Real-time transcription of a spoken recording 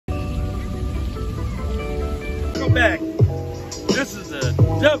welcome back. This is the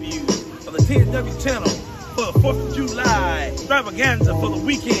W of the TNW channel for the 4th of July extravaganza for the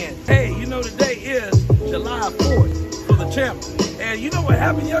weekend. Hey, you know today is July 4th for the channel. And you know what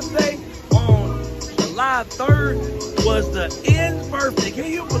happened yesterday? On July 3rd was the N's birthday. Can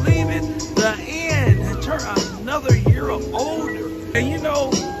you believe it? The N had turned another year older. And you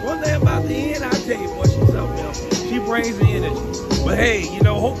know, one thing about the N, I'll tell you what, she's something else. She brings the energy. But hey, you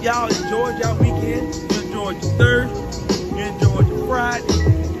know, hope y'all enjoyed y'all weekend. You enjoyed your Thursday, you enjoyed your Friday,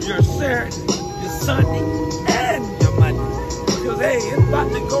 your Saturday, your Sunday, and your Monday. Because hey, it's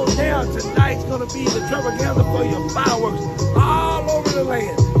about to go down. Tonight's gonna be the extravaganza for your fireworks all over the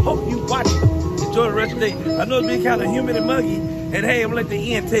land. Hope you watch it. Enjoy the rest of the day. I know it's been kind of humid and muggy. And hey, I'm gonna let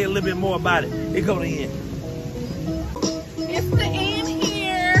the N tell you a little bit more about it. Here comes the N. It's the N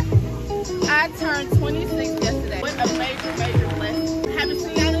here. I turned 26 yesterday. What a major, major blessing. Haven't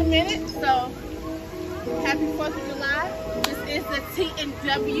seen y'all in a minute, so happy 4th of July. This is the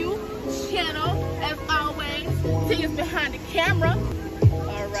TNW channel, as always. T is behind the camera.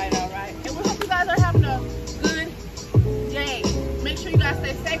 All right. And we hope you guys are having a good day. Make sure you guys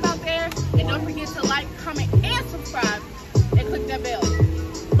stay safe out there, and don't forget to like, comment, and subscribe, and click that bell.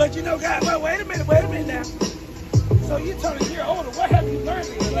 But you know, guys, wait a minute now. So you turned a year older. What have you learned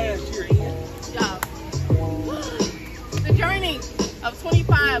in the last year, Ian? Y'all, the journey of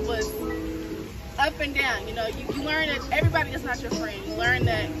 25 was up and down. You know, you learn that everybody is not your friend. You learn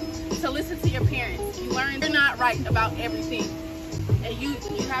that to listen to your parents. You learn you're not right about everything. And you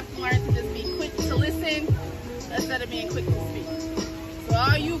have to learn to just be quick to listen instead of being quick to speak. So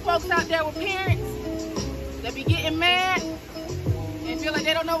all you folks out there with parents that be getting mad and feel like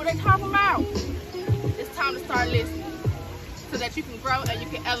they don't know what they're talking about, it's time to start listening so that you can grow and you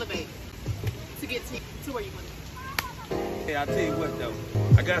can elevate to get to where you want to be. Hey, I'll tell you what though,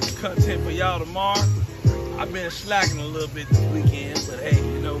 I got some content for y'all tomorrow. I've been slacking a little bit this weekend, but hey,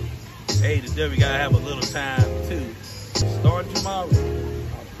 you know, hey, the W gotta have a little time too. Starting tomorrow,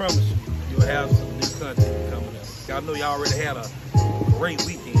 I promise you, you'll have some new content coming up. Y'all know y'all already had a great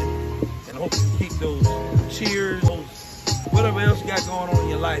weekend, and I hope you keep those cheers, those whatever else you got going on in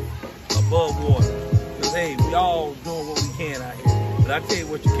your life above water. Because hey, we all doing what we can out here. But I tell you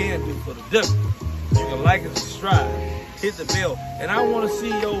what you can do for the W. You can like and subscribe, hit the bell, and I want to see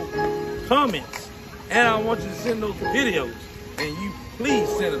your comments, and I want you to send those videos, and you please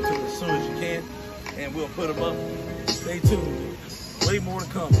send them to me as soon as you can, and we'll put them up. Stay tuned, way more to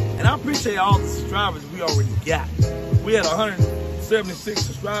come. And I appreciate all the subscribers we already got. We had 176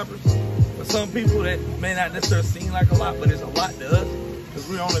 subscribers. For some people that may not necessarily seem like a lot, but it's a lot to us, because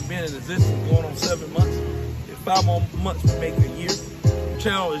we've only been in existence going on 7 months. In 5 more months we make a year. The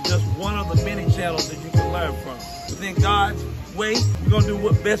channel is just one of the many channels that you can learn from. Within God's way, we're gonna do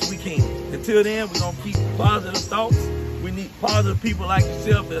what best we can. Until then, we're gonna keep positive thoughts. We need positive people like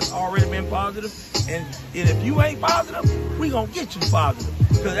yourself that's already been positive. And if you ain't positive, we gonna get you positive.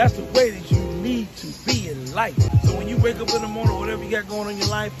 Because that's the way that you need to be in life. So when you wake up in the morning, whatever you got going on in your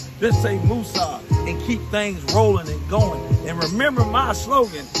life, just say Musa and keep things rolling and going. And remember my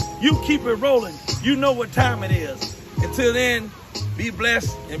slogan, you keep it rolling. You know what time it is. Until then, be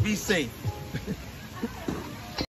blessed and be safe.